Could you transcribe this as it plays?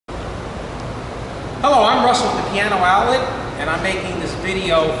Hello, I'm Russell with the Piano Outlet, and I'm making this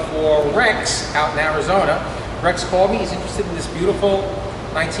video for Rex out in Arizona. Rex called me. He's interested in this beautiful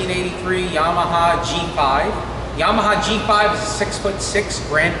 1983 Yamaha G5. Yamaha G5 is a 6'6"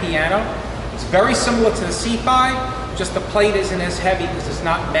 grand piano. It's very similar to the C5, just the plate isn't as heavy because it's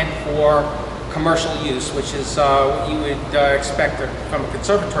not meant for commercial use, which is what you would expect from a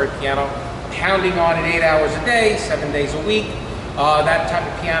conservatory piano. Pounding on it 8 hours a day, 7 days a week. That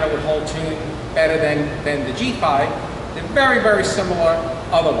type of piano would hold tune better than the G5. They're very, very similar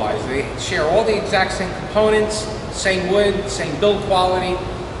otherwise. They share all the exact same components, same wood, same build quality,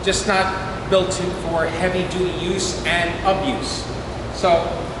 just not built for heavy duty use and abuse. So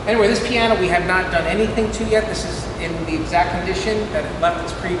anyway, this piano we have not done anything to yet. This is in the exact condition that it left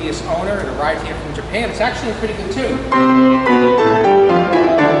its previous owner. It arrived here from Japan. It's actually in pretty good tune.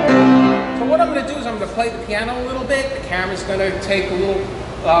 So what I'm going to do is I'm going to play the piano a little bit. The camera's going to take a little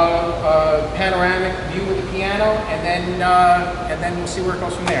panoramic view of the piano, and then we'll see where it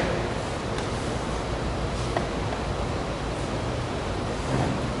goes from there.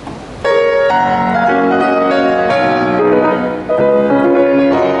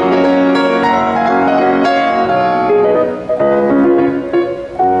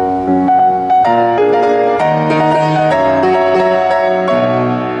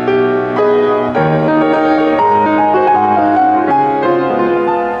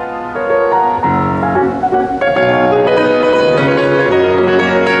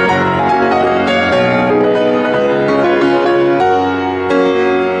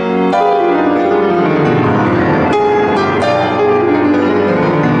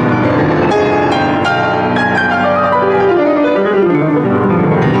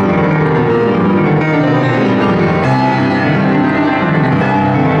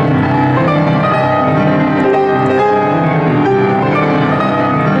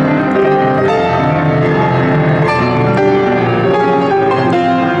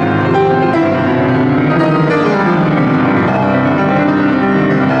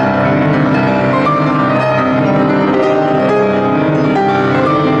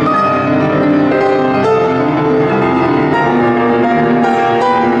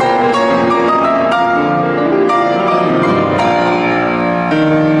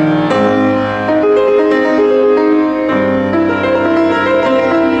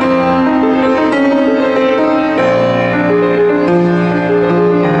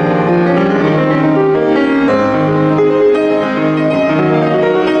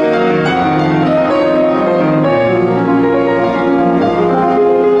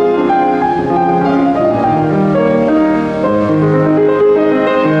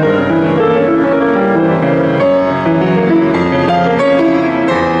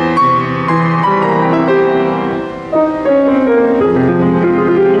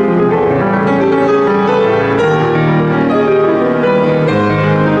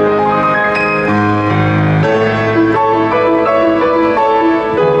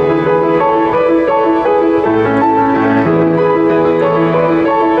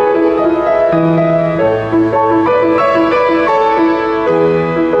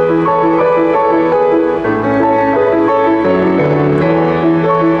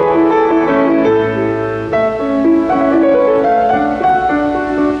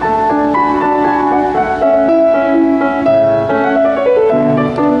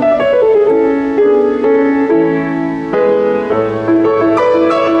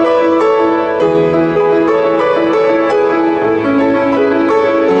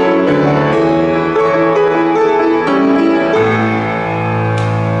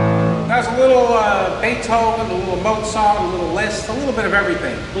 Beethoven, a little Mozart, a little Liszt, a little bit of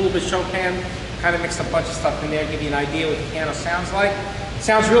everything. A little bit Chopin, kind of mixed a bunch of stuff in there, give you an idea what the piano sounds like. It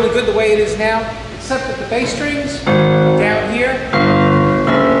sounds really good the way it is now, except that the bass strings down here,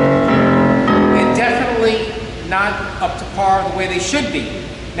 they're definitely not up to par the way they should be.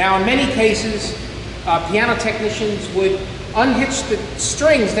 Now in many cases, piano technicians would unhitch the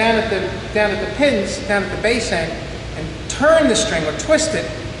strings down at the pins, down at the bass end, and turn the string or twist it,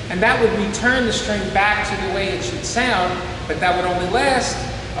 and that would return the string back to the way it should sound, but that would only last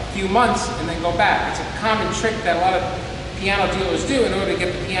a few months and then go back. It's a common trick that a lot of piano dealers do in order to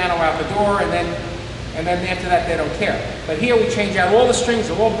get the piano out the door, and then after that they don't care. But here we change out all the strings,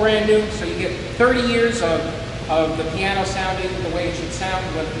 they're all brand new, so you get 30 years of the piano sounding the way it should sound,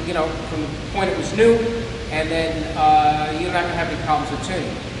 you know, from the point it was new, and then you're not going to have any problems with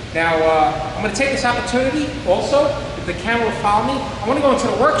tuning. Now, I'm going to take this opportunity also, if the camera will follow me, I want to go into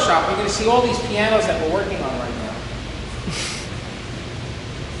the workshop. We're going to see all these pianos that we're working on right now.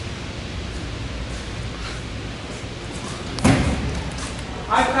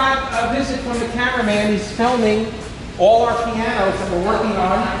 I've got got a visit from the cameraman. He's filming all our pianos that we're working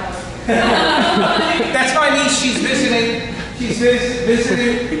on. That's my niece. She's visiting. She's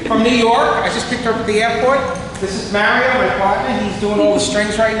visiting from New York. I just picked her up at the airport. This is Mario, my partner. He's doing all the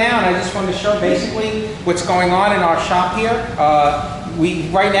strings right now, and I just wanted to show basically what's going on in our shop here.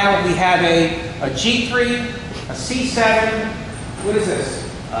 Right now we have a G3, a C7. What is this?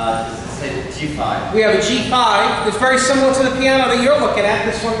 This is a G5. We have a G5 that's very similar to the piano that you're looking at,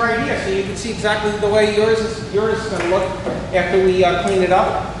 this one right here. So you can see exactly the way yours is going to look after we clean it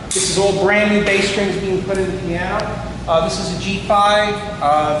up. This is all brand new bass strings being put in the piano. This is a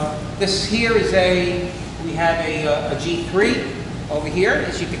G5. This here is we have a G3 over here.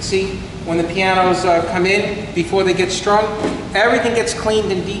 As you can see, when the pianos come in, before they get strung, everything gets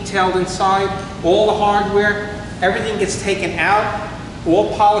cleaned and detailed inside. All the hardware, everything gets taken out,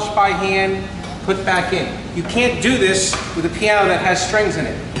 all polished by hand, put back in. You can't do this with a piano that has strings in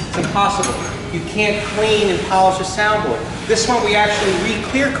it. It's impossible. You can't clean and polish a soundboard. This one we actually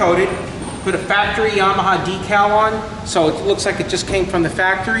re-clear coated, put a factory Yamaha decal on, so it looks like it just came from the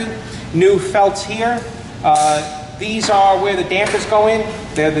factory. New felts here. These are where the dampers go in.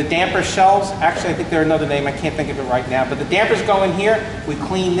 They're the damper shelves. Actually, I think they're another name. I can't think of it right now. But the dampers go in here. We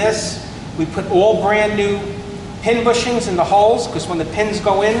clean this. We put all brand new pin bushings in the holes, because when the pins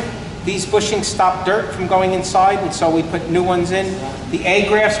go in, these bushings stop dirt from going inside, and so we put new ones in. The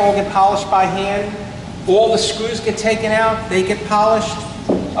A-graphs all get polished by hand. All the screws get taken out. They get polished.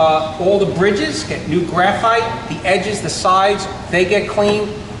 All the bridges get new graphite. The edges, the sides, they get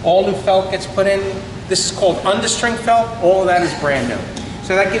cleaned. All new felt gets put in. This is called understring felt. All of that is brand new.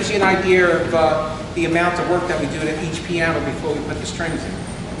 So that gives you an idea of the amount of work that we do to each piano before we put the strings in.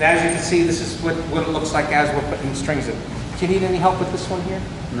 And as you can see, this is what it looks like as we're putting the strings in. Do you need any help with this one here?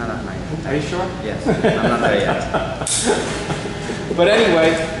 No, not yet. Are you sure? Yes, I'm not there yet. But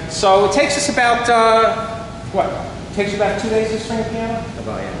anyway, so it takes us about, what? It takes you about 2 days to string a piano?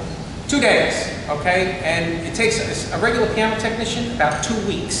 About, yeah. 2 days, okay? And it takes a regular piano technician about 2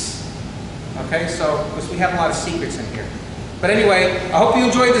 weeks. Okay, so because we have a lot of secrets in here. But anyway, I hope you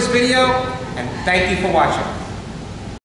enjoyed this video, and thank you for watching.